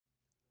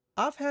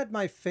I've had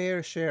my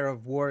fair share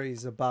of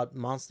worries about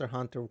Monster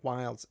Hunter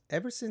Wilds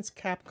ever since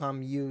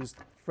Capcom used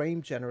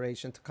frame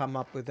generation to come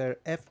up with their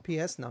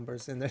FPS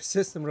numbers in their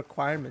system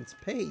requirements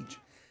page.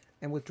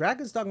 And with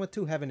Dragon's Dogma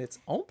 2 having its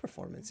own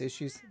performance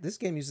issues, this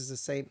game uses the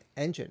same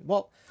engine.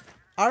 Well,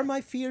 are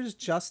my fears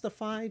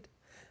justified?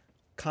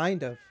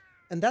 Kind of.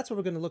 And that's what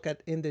we're going to look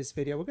at in this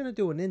video. We're going to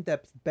do an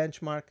in-depth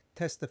benchmark,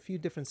 test a few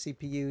different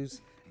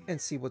CPUs,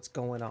 and see what's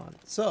going on.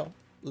 So,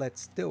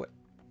 let's do it.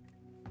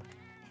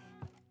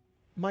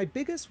 My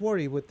biggest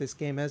worry with this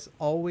game has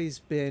always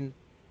been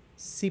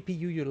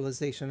CPU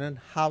utilization and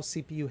how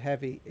CPU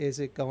heavy is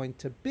it going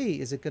to be?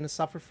 Is it going to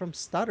suffer from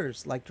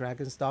stutters like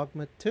Dragon's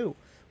Dogma 2?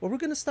 Well, we're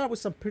going to start with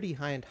some pretty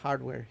high-end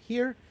hardware.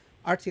 Here,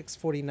 RTX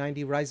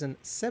 4090 Ryzen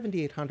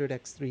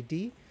 7800X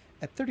 3D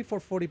at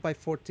 3440 by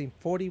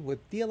 1440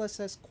 with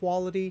DLSS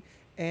quality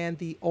and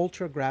the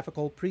ultra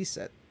graphical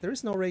preset. There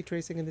is no ray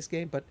tracing in this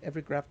game, but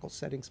every graphical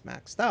setting's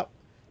maxed out.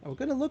 Now we're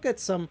going to look at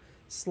some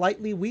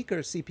slightly weaker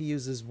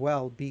CPUs as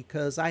well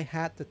because I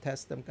had to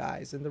test them,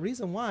 guys. And the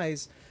reason why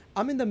is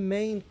I'm in the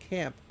main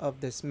camp of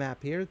this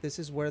map here. This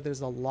is where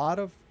there's a lot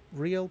of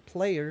real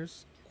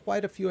players,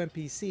 quite a few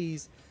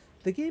NPCs.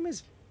 The game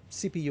is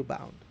CPU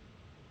bound,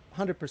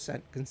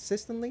 100%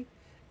 consistently,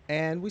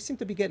 and we seem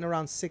to be getting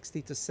around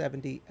 60 to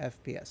 70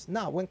 FPS.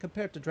 Now, when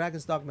compared to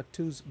Dragon's Dogma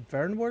 2's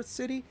Vernworth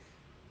City,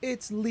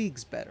 it's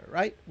leagues better,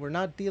 right? We're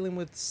not dealing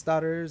with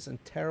stutters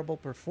and terrible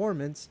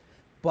performance,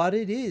 but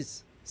it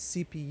is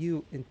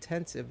CPU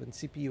intensive and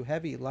CPU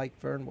heavy like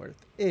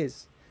Vernworth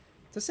is.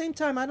 At the same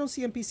time, I don't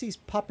see NPCs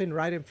popping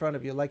right in front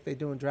of you like they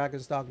do in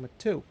Dragon's Dogma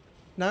 2.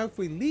 Now, if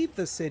we leave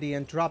the city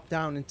and drop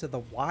down into the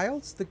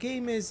wilds, the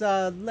game is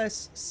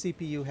less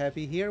CPU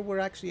heavy here. We're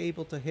actually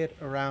able to hit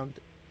around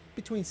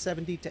between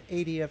 70 to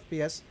 80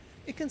 FPS.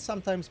 It can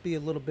sometimes be a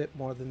little bit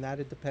more than that.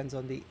 It depends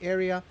on the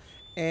area.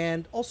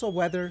 And also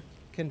weather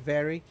can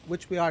vary,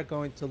 which we are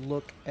going to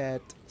look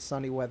at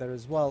sunny weather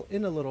as well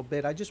in a little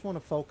bit. I just want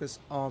to focus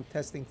on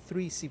testing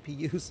 3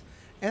 CPUs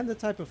and the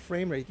type of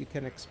frame rate you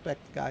can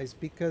expect, guys,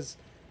 because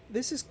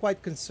this is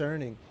quite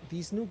concerning.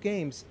 These new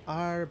games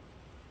are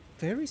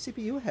very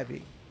CPU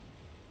heavy.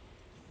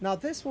 Now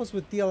this was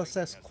with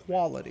DLSS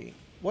quality.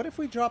 What if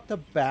we drop the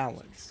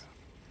balance?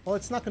 Well,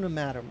 it's not going to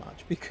matter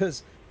much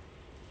because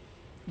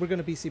we're going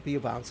to be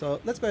CPU bound. So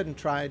let's go ahead and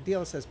try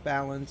DLSS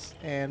balance,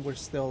 and we're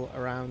still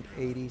around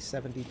 80,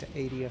 70 to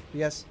 80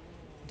 FPS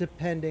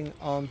depending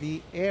on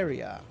the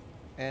area.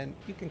 And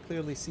you can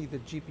clearly see the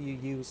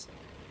GPU use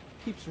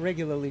keeps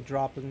regularly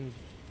dropping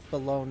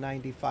below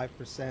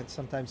 95%,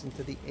 sometimes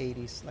into the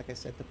 80s, like I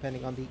said,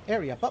 depending on the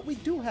area. But we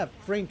do have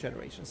frame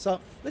generation. So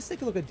let's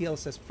take a look at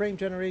DLSS frame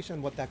generation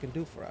and what that can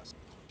do for us.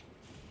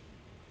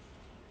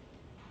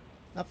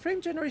 Now,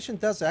 frame generation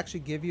does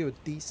actually give you a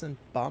decent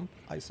bump,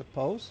 I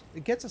suppose.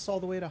 It gets us all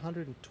the way to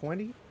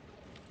 120.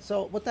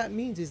 So what that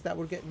means is that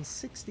we're getting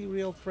 60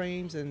 real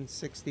frames and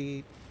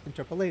 60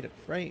 interpolated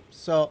frames.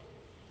 So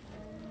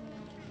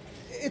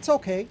it's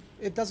okay.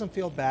 It doesn't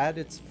feel bad.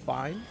 It's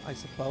fine, I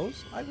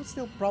suppose. I would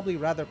still probably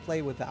rather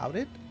play without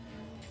it.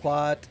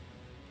 But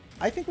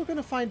I think we're going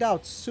to find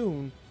out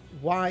soon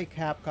why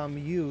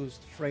Capcom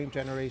used frame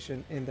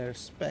generation in their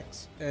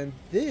specs. And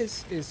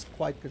this is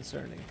quite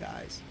concerning,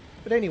 guys.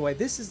 But anyway,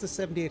 this is the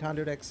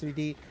 7800X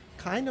 3D,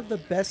 kind of the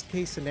best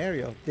case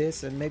scenario.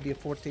 This and maybe a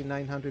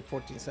 14900,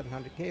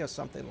 14700K or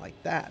something like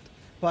that.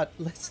 But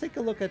let's take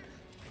a look at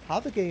how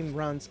the game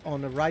runs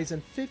on a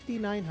Ryzen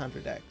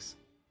 5900X.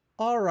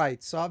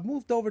 Alright, so I've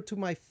moved over to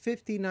my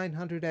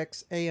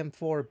 5900X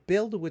AM4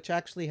 build, which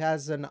actually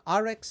has an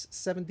RX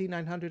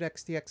 7900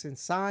 XTX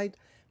inside.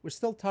 We're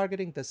still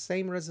targeting the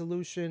same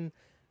resolution,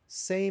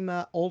 same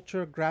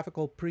ultra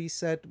graphical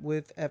preset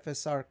with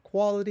FSR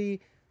quality.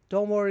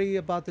 Don't worry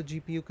about the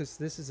GPU because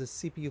this is a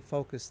CPU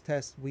focused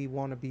test. We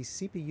want to be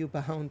CPU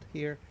bound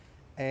here,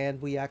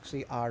 and we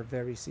actually are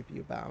very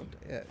CPU bound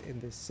in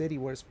this city,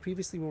 whereas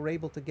previously we were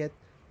able to get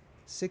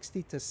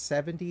 60 to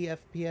 70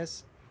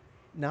 FPS.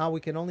 Now we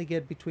can only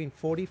get between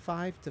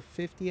 45 to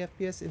 50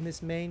 FPS in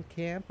this main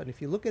camp, and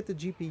if you look at the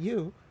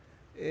GPU,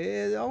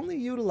 it only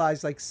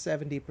utilized like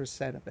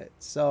 70% of it.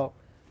 So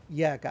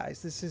yeah,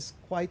 guys, this is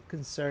quite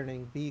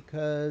concerning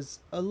because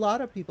a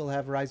lot of people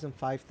have Ryzen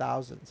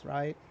 5000s,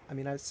 right? I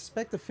mean, I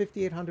suspect the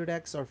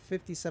 5800X or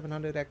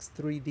 5700X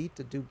 3D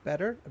to do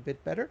better, a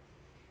bit better.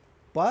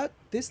 But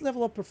this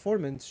level of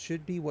performance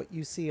should be what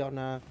you see on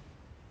a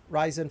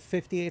Ryzen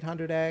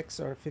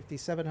 5800X or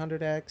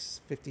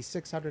 5700X,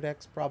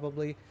 5600X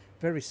probably.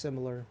 Very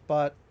similar.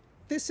 But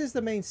this is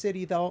the main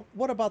city though.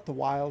 What about the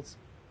wilds?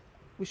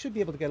 We should be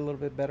able to get a little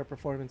bit better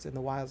performance in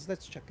the wilds.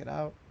 Let's check it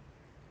out.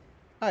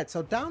 Alright,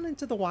 so down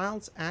into the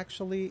wilds,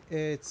 actually,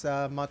 it's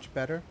much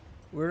better.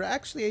 We're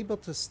actually able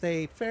to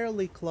stay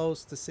fairly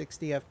close to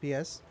 60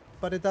 FPS,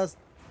 but it does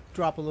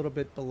drop a little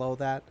bit below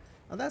that.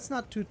 Now, that's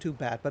not too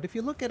bad, but if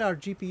you look at our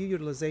GPU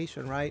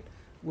utilization, right,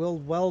 we're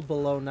well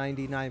below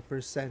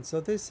 99%,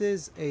 so this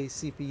is a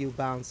CPU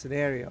bound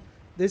scenario.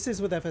 This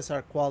is with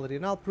FSR quality,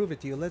 and I'll prove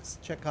it to you. Let's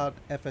check out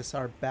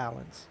FSR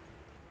balance.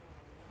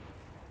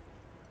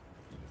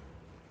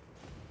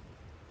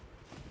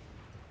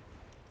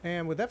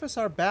 And with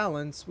FSR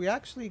balance, we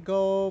actually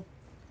go,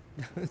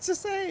 it's the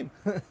same.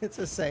 It's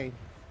the same.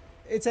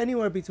 It's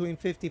anywhere between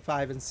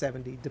 55 and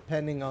 70,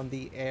 depending on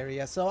the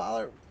area. So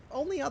our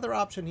only other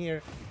option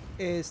here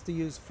is to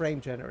use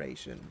frame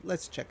generation.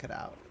 Let's check it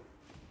out.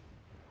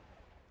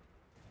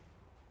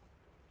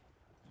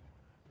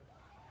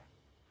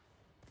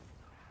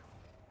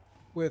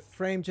 With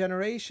frame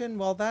generation,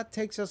 well, that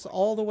takes us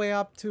all the way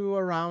up to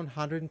around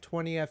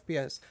 120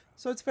 FPS.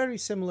 So it's very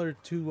similar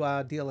to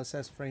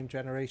DLSS frame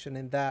generation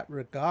in that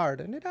regard.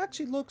 And it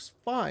actually looks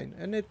fine.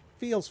 And it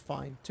feels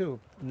fine, too.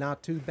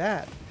 Not too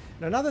bad.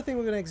 And another thing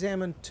we're going to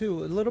examine,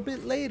 too, a little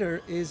bit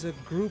later, is a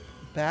group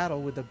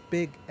battle with a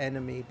big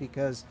enemy.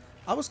 Because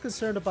I was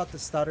concerned about the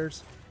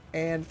stutters.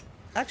 And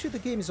actually, the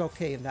game is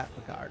okay in that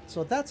regard.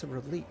 So that's a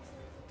relief.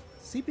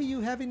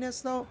 CPU heaviness,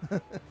 though?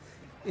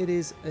 It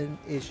is an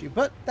issue.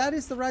 But that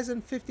is the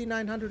Ryzen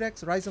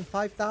 5900X, Ryzen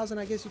 5000,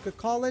 I guess you could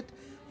call it.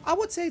 I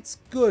would say it's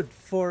good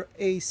for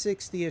a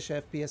 60-ish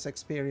FPS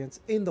experience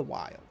in the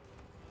wild.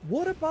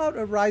 What about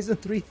a Ryzen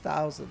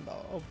 3000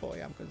 though? Oh boy,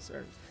 I'm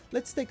concerned.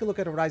 Let's take a look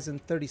at a Ryzen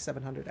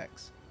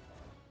 3700X.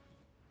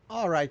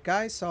 Alright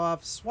guys, so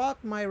I've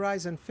swapped my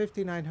Ryzen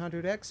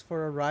 5900X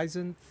for a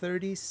Ryzen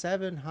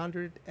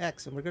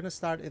 3700X. And we're going to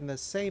start in the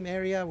same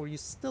area where you're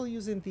still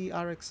using the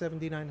RX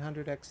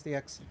 7900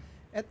 XTX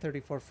at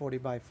 3440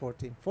 by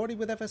 1440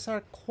 with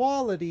FSR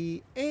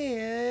quality,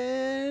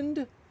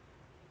 and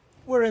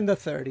we're in the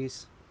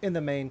 30s in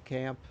the main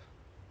camp.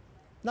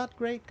 Not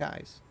great,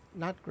 guys.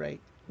 Not great.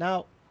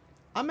 Now,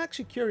 I'm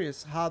actually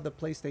curious how the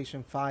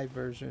PlayStation 5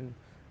 version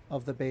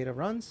of the beta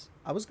runs.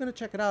 I was going to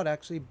check it out,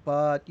 actually,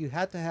 but you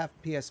had to have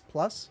PS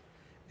Plus,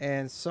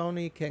 and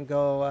Sony can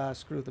go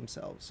screw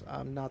themselves.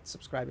 I'm not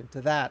subscribing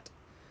to that.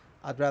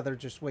 I'd rather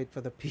just wait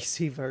for the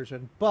PC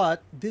version,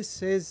 but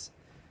this is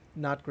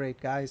not great,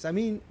 guys. I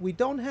mean, we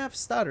don't have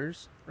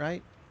stutters,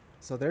 right?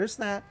 So there's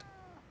that.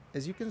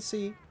 As you can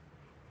see,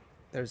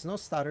 there's no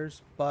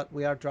stutters, but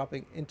we are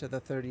dropping into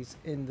the 30s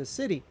in the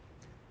city.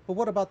 But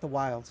what about the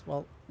wilds?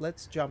 Well,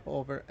 let's jump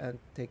over and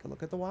take a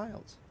look at the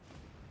wilds.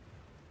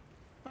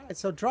 All right,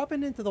 so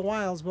dropping into the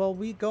wilds, well,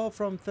 we go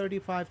from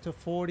 35 to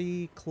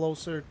 40,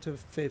 closer to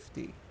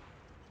 50,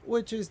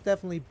 which is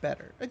definitely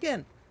better.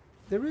 Again,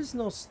 there is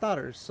no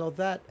stutters, so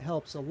that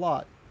helps a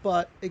lot.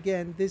 But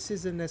again, this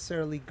isn't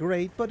necessarily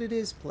great, but it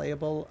is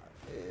playable,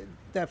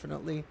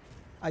 definitely.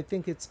 I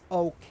think it's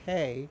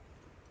okay,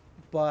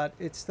 but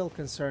it's still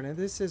concerning.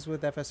 This is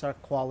with FSR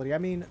quality. I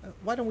mean,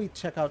 why don't we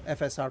check out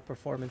FSR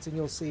performance, and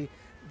you'll see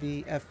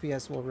the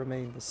FPS will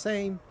remain the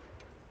same.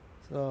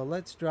 So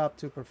let's drop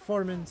to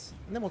performance,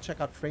 and then we'll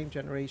check out frame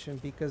generation,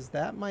 because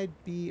that might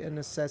be a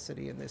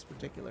necessity in this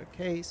particular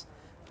case.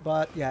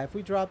 But yeah, if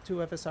we drop to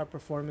FSR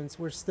performance,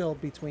 we're still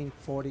between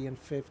 40 and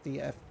 50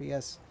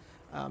 FPS.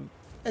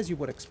 As you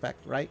would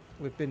expect, right?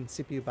 We've been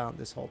CPU bound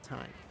this whole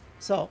time.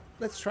 So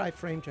let's try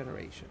frame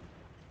generation.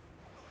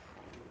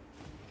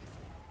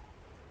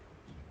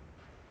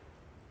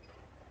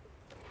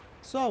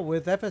 So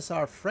with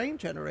FSR frame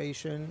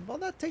generation, well,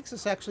 that takes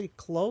us actually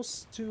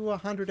close to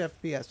 100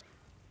 FPS.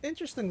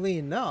 Interestingly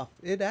enough,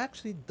 it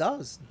actually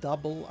does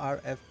double our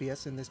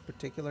FPS in this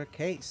particular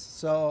case.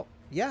 So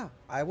yeah,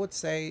 I would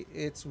say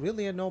it's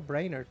really a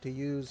no-brainer to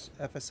use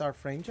FSR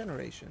frame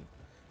generation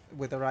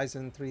with a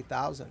Ryzen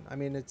 3000. I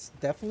mean, it's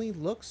definitely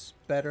looks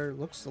better,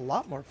 looks a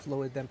lot more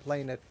fluid than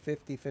playing at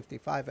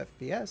 50-55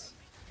 FPS.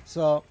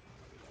 So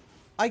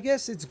I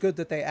guess it's good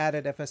that they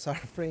added FSR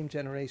frame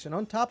generation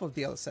on top of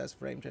DLSS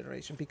frame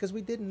generation, because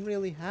we didn't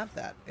really have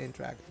that in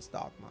Dragon's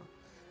Dogma.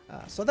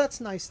 So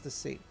that's nice to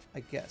see, I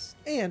guess.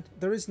 And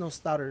there is no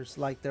stutters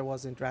like there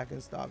was in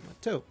Dragon's Dogma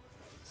 2.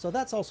 So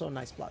that's also a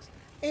nice plus.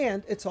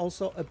 And it's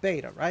also a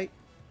beta, right?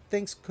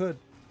 Things could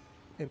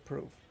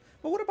improve.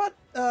 But what about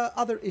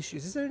other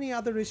issues? Is there any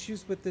other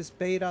issues with this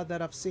beta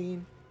that I've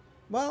seen?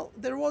 Well,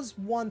 there was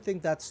one thing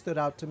that stood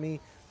out to me,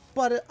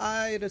 but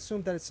I'd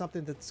assume that it's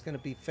something that's going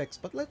to be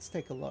fixed. But let's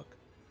take a look.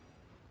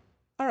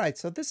 Alright,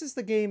 so this is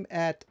the game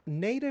at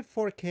native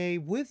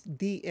 4K with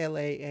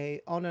DLAA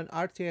on an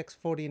RTX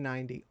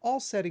 4090.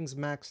 All settings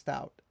maxed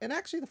out. And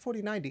actually the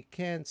 4090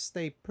 can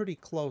stay pretty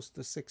close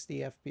to 60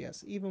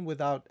 FPS, even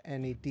without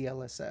any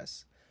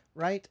DLSS,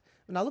 right?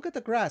 Now look at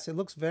the grass, it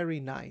looks very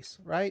nice,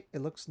 right?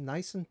 It looks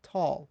nice and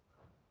tall.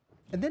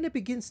 And then it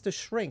begins to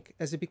shrink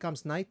as it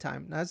becomes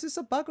nighttime. Now is this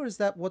a bug, or is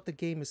that what the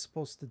game is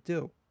supposed to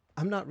do?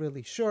 I'm not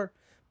really sure.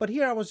 But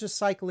here I was just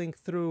cycling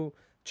through,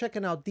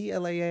 checking out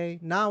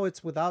DLAA. Now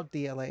it's without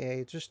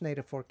DLAA, just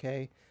native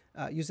 4K,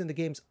 using the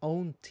game's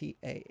own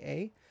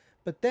TAA.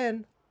 But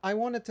then I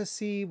wanted to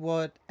see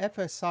what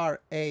FSR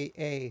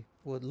AA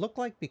would look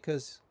like,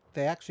 because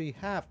they actually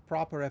have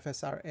proper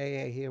FSR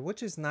AA here,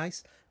 which is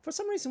nice. For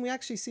some reason, we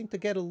actually seem to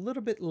get a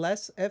little bit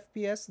less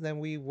FPS than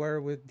we were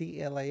with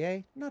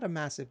DLAA. Not a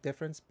massive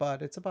difference,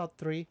 but it's about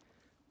 3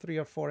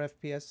 or 4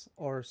 FPS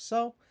or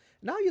so.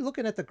 Now you're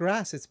looking at the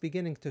grass, it's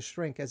beginning to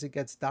shrink as it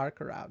gets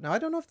darker out. Now, I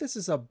don't know if this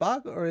is a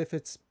bug or if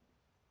it's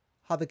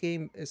how the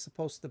game is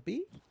supposed to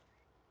be.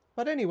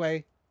 But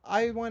anyway,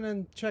 I went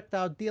and checked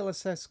out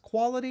DLSS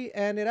quality,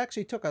 and it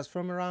actually took us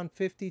from around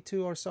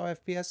 52 or so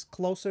FPS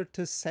closer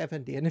to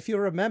 70. And if you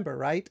remember,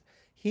 right,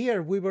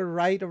 here we were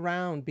right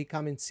around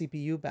becoming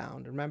CPU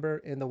bound. Remember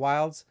in the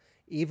wilds,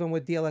 even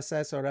with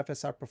DLSS or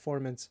FSR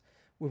performance,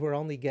 we were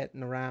only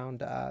getting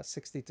around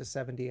 60 to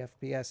 70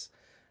 FPS.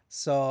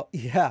 So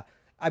yeah,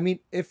 I mean,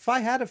 if I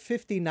had a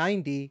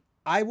 5090,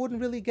 I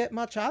wouldn't really get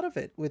much out of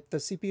it with the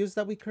CPUs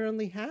that we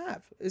currently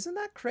have. Isn't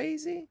that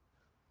crazy?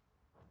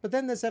 But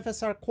then there's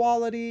FSR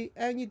quality,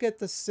 and you get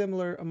the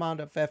similar amount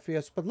of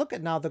FPS. But look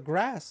at now, the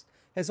grass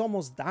has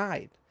almost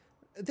died.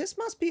 This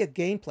must be a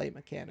gameplay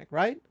mechanic,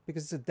 right?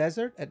 Because it's a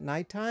desert at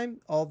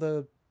nighttime, all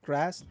the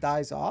grass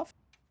dies off.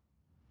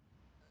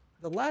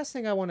 The last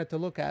thing I wanted to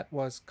look at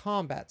was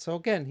combat. So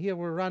again, here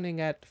we're running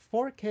at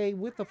 4K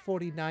with the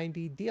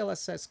 4090,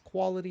 DLSS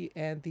quality,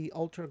 and the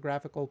ultra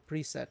graphical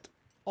preset.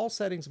 All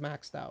settings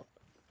maxed out.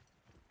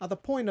 Now the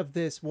point of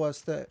this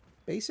was to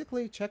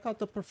basically check out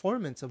the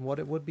performance and what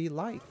it would be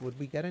like. Would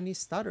we get any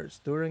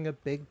stutters during a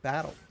big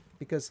battle?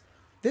 Because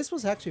this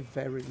was actually a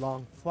very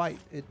long fight.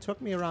 It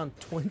took me around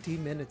 20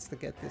 minutes to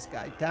get this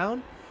guy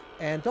down.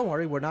 And don't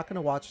worry, we're not going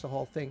to watch the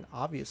whole thing,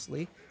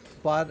 obviously.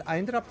 But I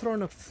ended up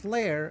throwing a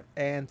flare,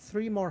 and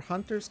 3 more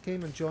hunters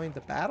came and joined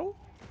the battle.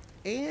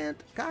 And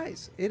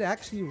guys, it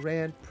actually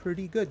ran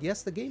pretty good.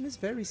 Yes, the game is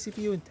very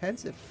CPU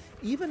intensive.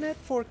 Even at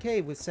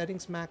 4K with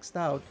settings maxed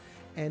out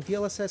and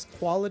DLSS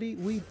quality,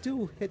 we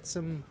do hit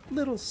some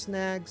little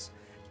snags,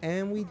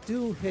 and we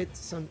do hit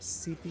some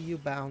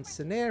CPU bound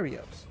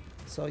scenarios.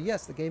 So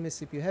yes, the game is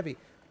CPU heavy,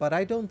 but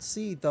I don't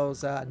see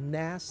those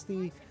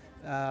nasty,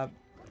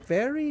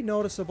 very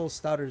noticeable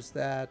stutters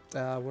that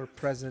were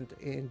present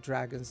in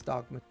Dragon's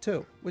Dogma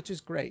 2, which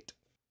is great.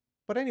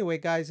 But anyway,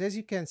 guys, as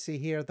you can see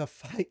here, the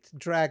fight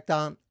dragged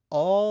on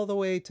all the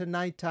way to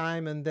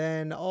nighttime and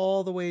then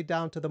all the way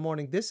down to the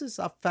morning. This is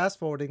fast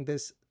forwarding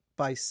this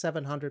by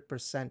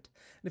 700%. And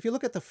if you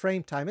look at the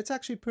frame time, it's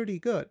actually pretty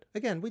good.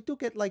 Again, we do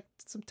get like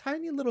some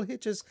tiny little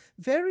hitches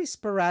very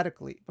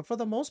sporadically, but for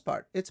the most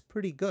part, it's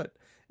pretty good.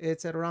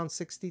 It's at around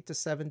 60 to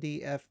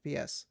 70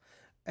 FPS.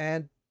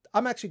 And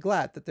I'm actually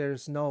glad that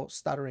there's no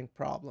stuttering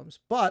problems,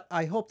 but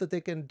I hope that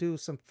they can do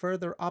some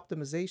further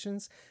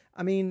optimizations.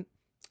 I mean,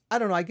 I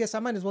don't know, I guess I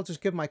might as well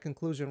just give my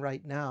conclusion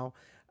right now.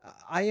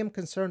 I am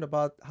concerned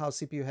about how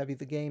CPU heavy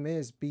the game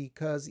is,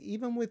 because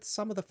even with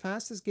some of the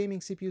fastest gaming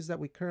CPUs that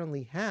we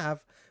currently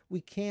have,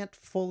 we can't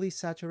fully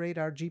saturate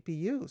our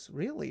GPUs,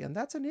 really, and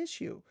that's an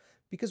issue.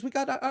 Because we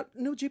got our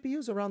new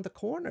GPUs around the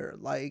corner.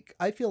 Like,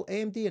 I feel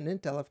AMD and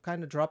Intel have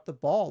kind of dropped the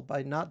ball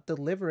by not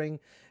delivering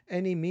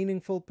any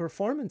meaningful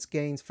performance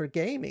gains for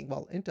gaming.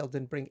 Well, Intel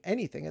didn't bring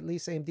anything. At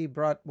least AMD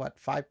brought, what,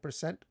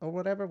 5% or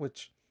whatever,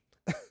 which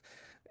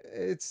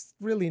it's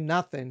really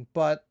nothing.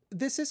 But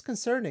this is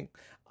concerning.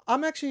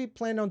 I'm actually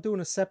planning on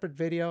doing a separate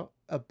video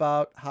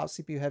about how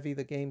CPU heavy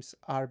the games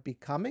are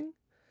becoming,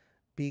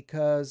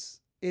 because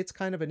it's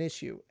kind of an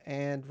issue.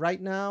 And right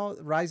now,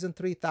 Ryzen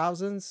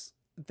 3000s,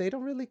 they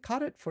don't really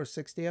cut it for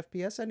 60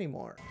 FPS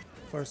anymore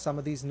for some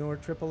of these newer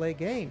AAA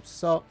games.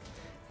 So,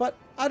 but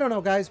I don't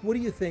know, guys. What do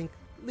you think?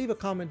 Leave a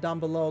comment down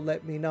below.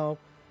 Let me know.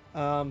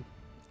 I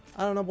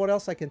don't know what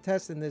else I can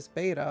test in this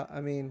beta.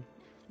 I mean,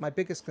 my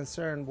biggest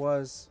concern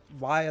was,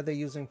 why are they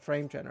using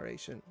frame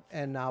generation?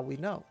 And now we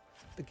know.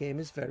 The game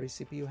is very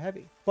CPU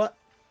heavy. But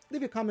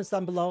leave your comments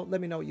down below. Let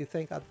me know what you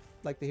think. I'd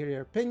like to hear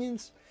your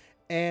opinions.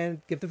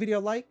 And give the video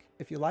a like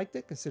if you liked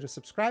it. Consider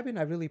subscribing.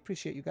 I really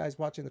appreciate you guys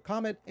watching the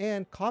comment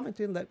and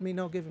commenting. Let me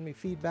know, giving me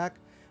feedback.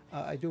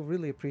 I do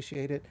really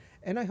appreciate it.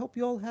 And I hope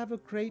you all have a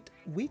great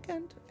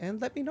weekend. And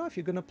let me know if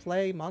you're going to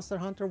play Monster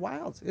Hunter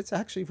Wilds. It's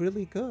actually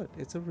really good.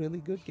 It's a really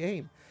good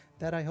game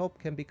that I hope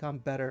can become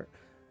better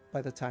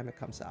by the time it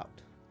comes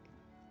out.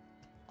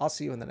 I'll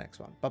see you in the next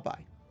one.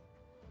 Bye-bye.